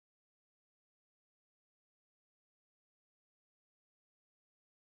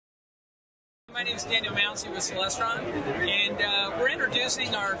My name is Mounsey of Celestron, and we're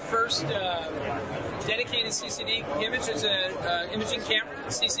introducing our first dedicated CCD image. It's an imaging camera,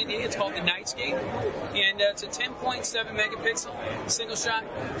 CCD. It's called the Nightscape, and it's a 10.7 megapixel single shot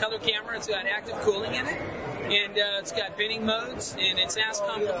color camera. It's got active cooling in it, and it's got binning modes, and it's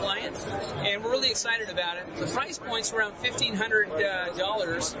ASCOM compliant, and we're really excited about it. The price point's around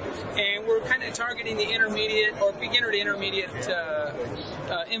 $1,500, and we're kind of targeting the intermediate or beginner to intermediate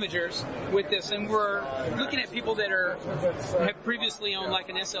imagers with this, and we're looking at people that have previously owned like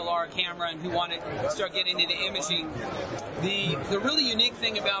an SLR camera and who want to start getting into imaging. The really unique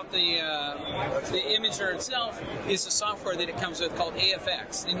thing about the imager itself is the software that it comes with called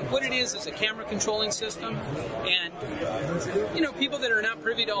AFX, and what it is a camera controlling system. And you know, people that are not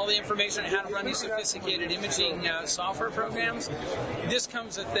privy to all the information on how to run these sophisticated imaging software programs, this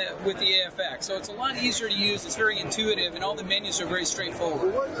comes with the AFX. So it's a lot easier to use. It's very intuitive, and all the menus are very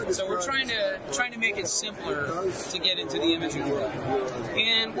straightforward. So we're trying to make it simpler to get into the imaging world.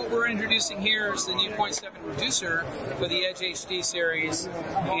 And what we're introducing here is the new 0.7 reducer for the Edge HD series,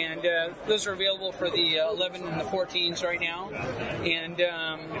 and those are available for the 11 and the 14s right now. And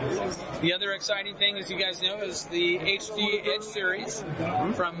the other exciting thing, as you guys know, is the HD Edge series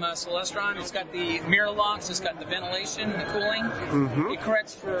from Celestron. It's got the mirror locks, it's got the ventilation, the cooling. It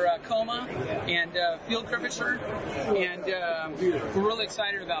corrects for coma and field curvature, and we're really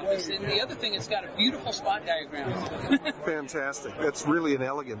excited about this. And the other thing, it's got a beautiful spot diagram. Fantastic. That's really an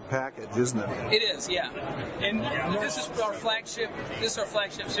elegant package, isn't it? It is, yeah. And this is our flagship. This is our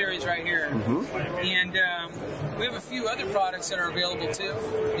flagship series right here. And we have a few other products that are available too.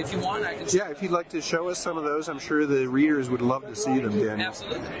 If you want, I can show. Yeah, if you'd like to show us some of those, I'm sure the readers would love to see them, Daniel.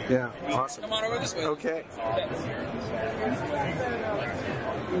 Absolutely. Yeah, awesome. Come on over this way. Okay.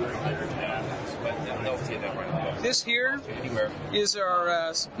 This here is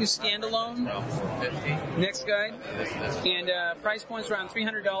our new standalone next guide, and price point's around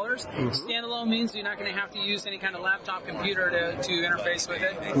 $300. Standalone means you're not going to have to use any kind of laptop computer to interface with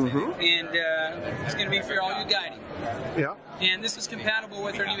it, and it's going to be for all your guiding. Yeah. And this is compatible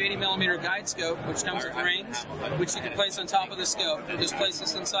with our new 80mm guide scope, which comes with rings, which you can place on top of the scope. Just place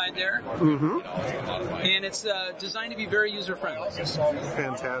this inside there. And it's designed to be very user-friendly.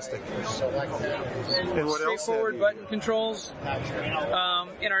 Fantastic. And what else? Straightforward button controls.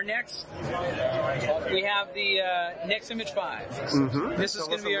 In our next, we have the Next Image 5. This is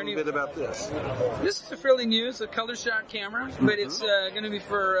going to be our new. Bit about this. This is a fairly new. It's a color shot camera, but it's going to be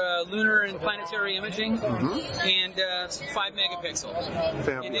for lunar and planetary imaging, and it's 5 megapixels.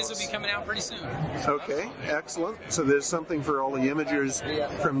 Fabulous. And this will be coming out pretty soon. Okay, excellent. So there's something for all the imagers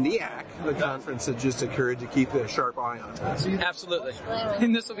from NEAF, the conference that just occurred, to keep a sharp eye on. Absolutely.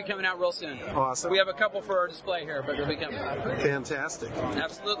 And this will be coming out real soon. Awesome. We have a couple for our display here, but they'll be coming. Fantastic.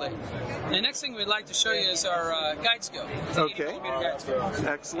 Absolutely. The next thing we'd like to show you is our guide scope. Okay. 80mm guide scope.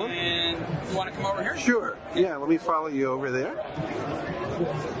 Excellent. And you want to come over here? Sure. Yeah, let me follow you over there.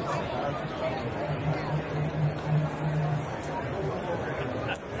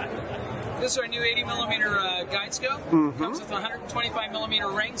 This is our new 80mm guide scope. Comes with a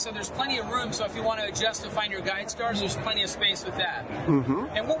 125mm ring, so there's plenty of room. So if you want to adjust to find your guide stars, there's plenty of space with that.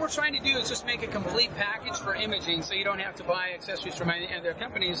 And what we're trying to do is just make a complete package for imaging, so you don't have to buy accessories from any other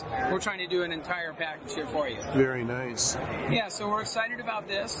companies. We're trying to do an entire package here for you. Very nice. Yeah, so we're excited about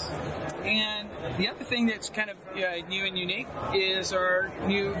this. And the other thing that's kind of new and unique is our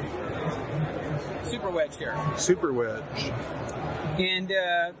new Super Wedge here. Super Wedge. And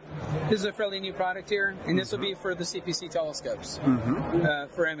this is a fairly new product here, and this will be for the CPC telescopes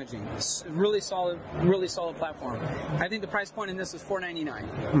for imaging. It's a really solid platform. I think the price point in this is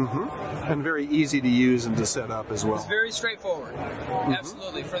 $499. And very easy to use and to set up as well. It's very straightforward.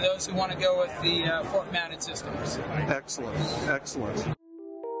 Absolutely, for those who want to go with the fork-mounted systems. Excellent, excellent.